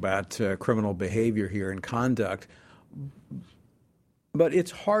talking about criminal behavior here and conduct, but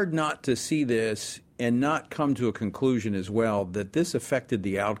it's hard not to see this and not come to a conclusion as well that this affected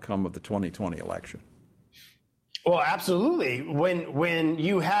the outcome of the 2020 election. Well, absolutely. When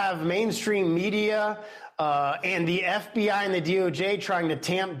you have mainstream media and the FBI and the DOJ trying to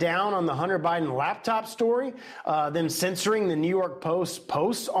tamp down on the Hunter Biden laptop story, them censoring the New York Post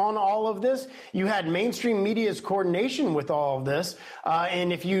posts on all of this, you had mainstream media's coordination with all of this.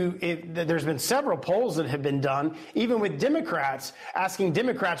 And there's been several polls that have been done, even with Democrats, asking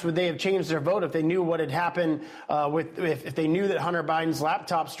Democrats would they have changed their vote if they knew what had happened if they knew that Hunter Biden's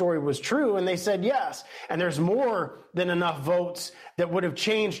laptop story was true, and they said yes. And there's more than enough votes that would have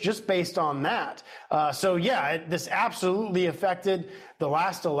changed just based on that. So yeah, this absolutely affected the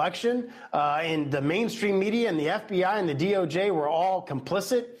last election, and the mainstream media and the FBI and the DOJ were all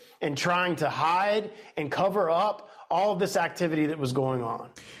complicit in trying to hide and cover up all of this activity that was going on.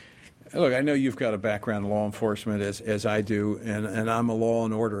 Look, I know you've got a background in law enforcement as I do, and I'm a law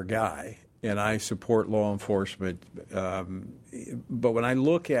and order guy, and I support law enforcement. But when I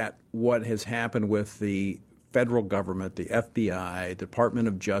look at what has happened with the federal government, the FBI, Department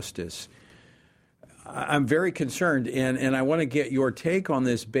of Justice, I'm very concerned, and I want to get your take on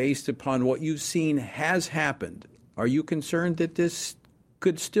this based upon what you've seen has happened. Are you concerned that this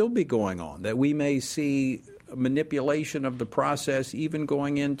could still be going on, that we may see manipulation of the process even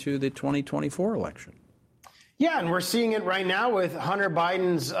going into the 2024 election? Yeah, and we're seeing it right now with Hunter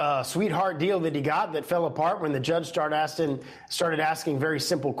Biden's sweetheart deal that he got that fell apart when the judge started asking very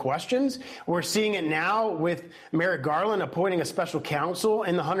simple questions. We're seeing it now with Merrick Garland appointing a special counsel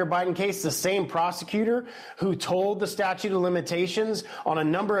in the Hunter Biden case, the same prosecutor who told the statute of limitations on a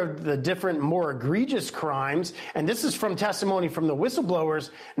number of the different more egregious crimes. And this is from testimony from the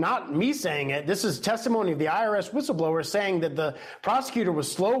whistleblowers, not me saying it. This is testimony of the IRS whistleblowers saying that the prosecutor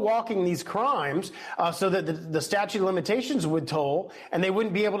was slow walking these crimes so that the statute of limitations would toll and they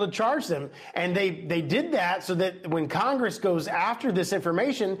wouldn't be able to charge them. And they did that so that when Congress goes after this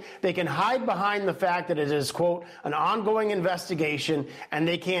information, they can hide behind the fact that it is, quote, an ongoing investigation and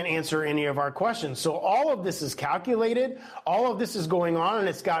they can't answer any of our questions. So all of this is calculated. All of this is going on, and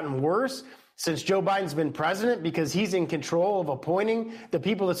it's gotten worse since Joe Biden's been president because he's in control of appointing the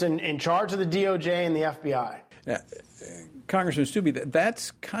people that's in charge of the DOJ and the FBI. Congressman Steube,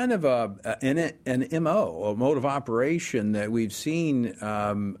 that's kind of an MO, a mode of operation that we've seen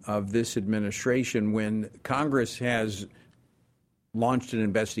of this administration. When Congress has launched an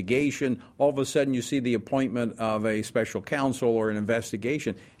investigation, all of a sudden you see the appointment of a special counsel or an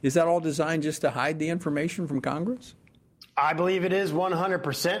investigation. Is that all designed just to hide the information from Congress? I believe it is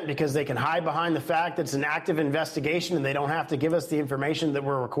 100% because they can hide behind the fact that it's an active investigation and they don't have to give us the information that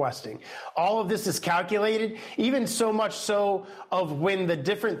we're requesting. All of this is calculated, even so much so of when the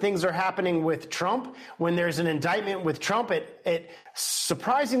different things are happening with Trump. When there's an indictment with Trump, it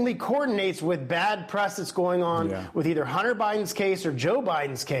surprisingly coordinates with bad press that's going on with either Hunter Biden's case or Joe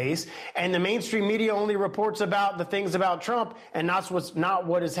Biden's case. And the mainstream media only reports about the things about Trump and not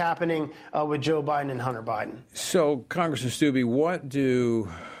what is happening with Joe Biden and Hunter Biden. So, Congressman Steube, what do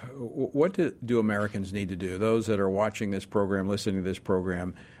Americans need to do? Those that are watching this program, listening to this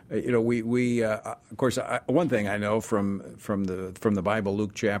program, we of course, one thing I know from the Bible,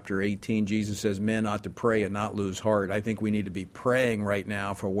 Luke chapter 18, Jesus says men ought to pray and not lose heart. I think we need to be praying right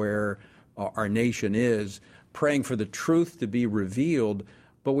now for where our nation is, praying for the truth to be revealed.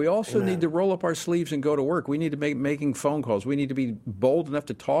 But we also need to roll up our sleeves and go to work. We need to be making phone calls. We need to be bold enough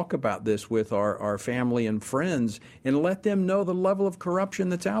to talk about this with our family and friends and let them know the level of corruption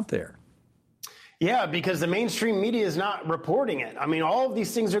that's out there. Yeah, because the mainstream media is not reporting it. I mean, all of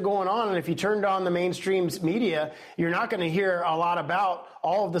these things are going on, and if you turned on the mainstream media, you're not going to hear a lot about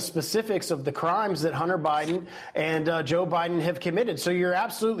all of the specifics of the crimes that Hunter Biden and Joe Biden have committed. So you're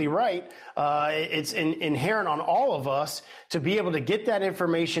absolutely right. It's inherent on all of us to be able to get that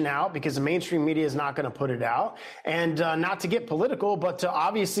information out because the mainstream media is not going to put it out. And not to get political, but to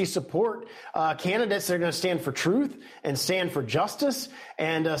obviously support candidates that are going to stand for truth and stand for justice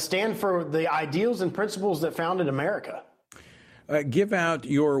and stand for the ideals and principles that founded America. Give out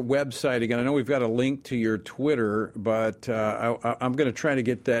your website again. I know we've got a link to your Twitter, but I'm going to try to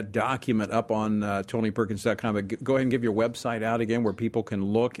get that document up on TonyPerkins.com. But go ahead and give your website out again where people can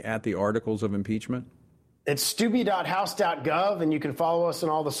look at the articles of impeachment. It's Steube.house.gov, and you can follow us on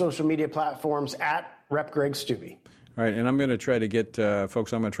all the social media platforms at Rep. Greg Steube. All right, and I'm going to try to get,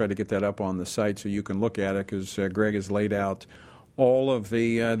 folks, I'm going to try to get that up on the site so you can look at it, because Greg has laid out all of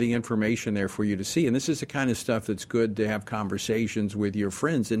the information there for you to see. And this is the kind of stuff that's good to have conversations with your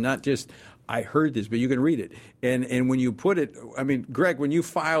friends, and not just, I heard this, but you can read it. And when you put it, I mean, Greg, when you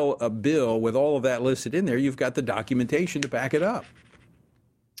file a bill with all of that listed in there, you've got the documentation to back it up.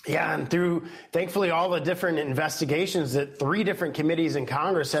 Yeah, and through, thankfully, all the different investigations that 3 different committees in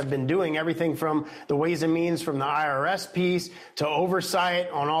Congress have been doing, everything from the Ways and Means from the IRS piece to oversight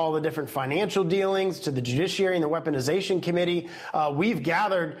on all the different financial dealings to the Judiciary and the Weaponization Committee, we've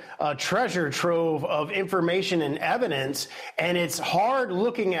gathered a treasure trove of information and evidence, and it's hard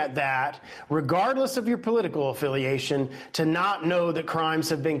looking at that, regardless of your political affiliation, to not know that crimes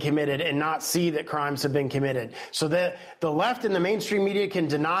have been committed and not see that crimes have been committed. So that the left and the mainstream media can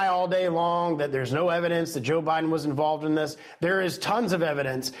deny all day long that there's no evidence that Joe Biden was involved in this. There is tons of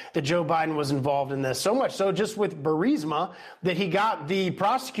evidence that Joe Biden was involved in this. So much so just with Burisma that he got the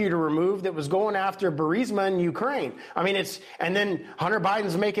prosecutor removed that was going after Burisma in Ukraine. I mean, and then Hunter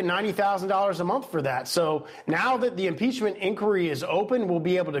Biden's making $90,000 a month for that. So now that the impeachment inquiry is open, we'll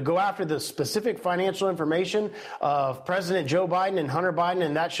be able to go after the specific financial information of President Joe Biden and Hunter Biden,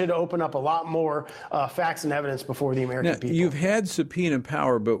 and that should open up a lot more facts and evidence before the American people. You've had subpoena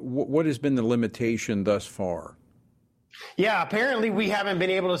power, but what has been the limitation thus far? Yeah, apparently we haven't been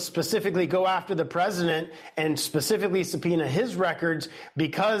able to specifically go after the president and specifically subpoena his records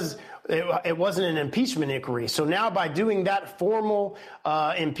because it wasn't an impeachment inquiry. So now by doing that formal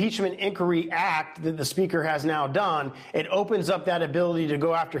impeachment inquiry act that the speaker has now done, it opens up that ability to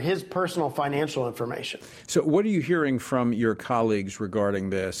go after his personal financial information. So what are you hearing from your colleagues regarding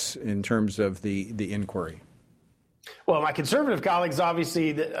this in terms of the inquiry? Well, my conservative colleagues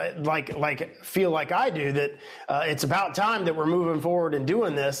obviously feel like I do that it's about time that we're moving forward and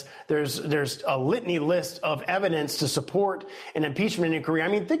doing this. There's a litany list of evidence to support an impeachment inquiry. I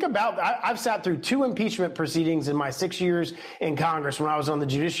mean, think about I've sat through 2 impeachment proceedings in my 6 years in Congress when I was on the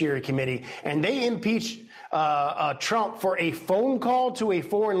Judiciary Committee, and they impeached Trump for a phone call to a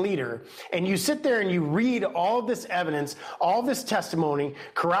foreign leader. And you sit there and you read all of this evidence, all this testimony,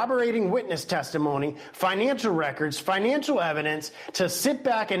 corroborating witness testimony, financial records, financial evidence, to sit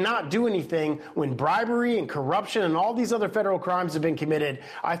back and not do anything when bribery and corruption and all these other federal crimes have been committed,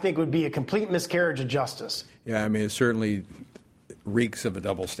 I think would be a complete miscarriage of justice. Yeah, I mean, it certainly reeks of a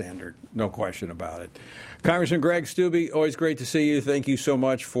double standard, no question about it. Congressman Greg Steube, always great to see you. Thank you so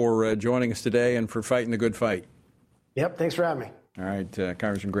much for joining us today and for fighting the good fight. Yep, thanks for having me. All right,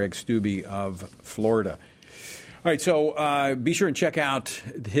 Congressman Greg Steube of Florida. All right, so be sure and check out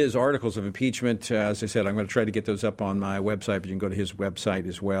his articles of impeachment. As I said, I'm going to try to get those up on my website, but you can go to his website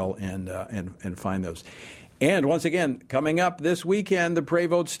as well and find those. And once again, coming up this weekend, the Pray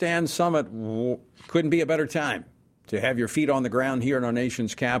Vote Stand Summit. Couldn't be a better time to have your feet on the ground here in our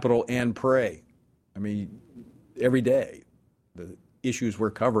nation's capital and pray. I mean, every day, the issues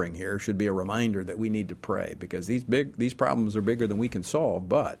we're covering here should be a reminder that we need to pray, because these problems are bigger than we can solve,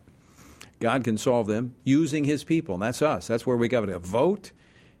 but God can solve them using his people, and that's us. That's where we got to vote,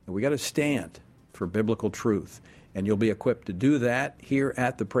 and we got to stand for biblical truth. And you'll be equipped to do that here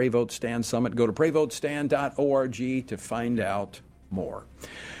at the Pray Vote Stand Summit. Go to prayvotestand.org to find out more.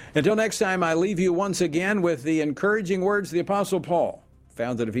 Until next time, I leave you once again with the encouraging words of the Apostle Paul,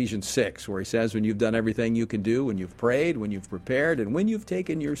 found in Ephesians 6, where he says, when you've done everything you can do, when you've prayed, when you've prepared, and when you've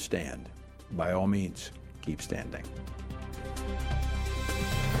taken your stand, by all means, keep standing.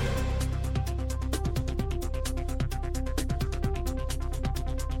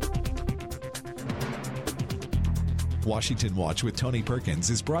 Washington Watch with Tony Perkins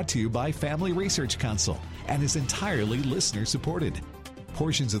is brought to you by Family Research Council and is entirely listener-supported.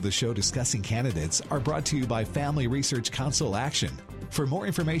 Portions of the show discussing candidates are brought to you by Family Research Council Action. For more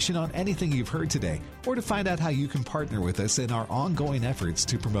information on anything you've heard today, or to find out how you can partner with us in our ongoing efforts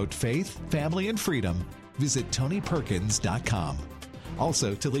to promote faith, family, and freedom, visit TonyPerkins.com.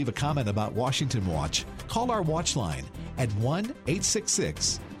 Also, to leave a comment about Washington Watch, call our watch line at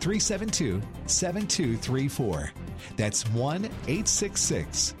 1-866-372-7234. That's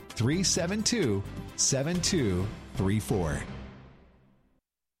 1-866-372-7234.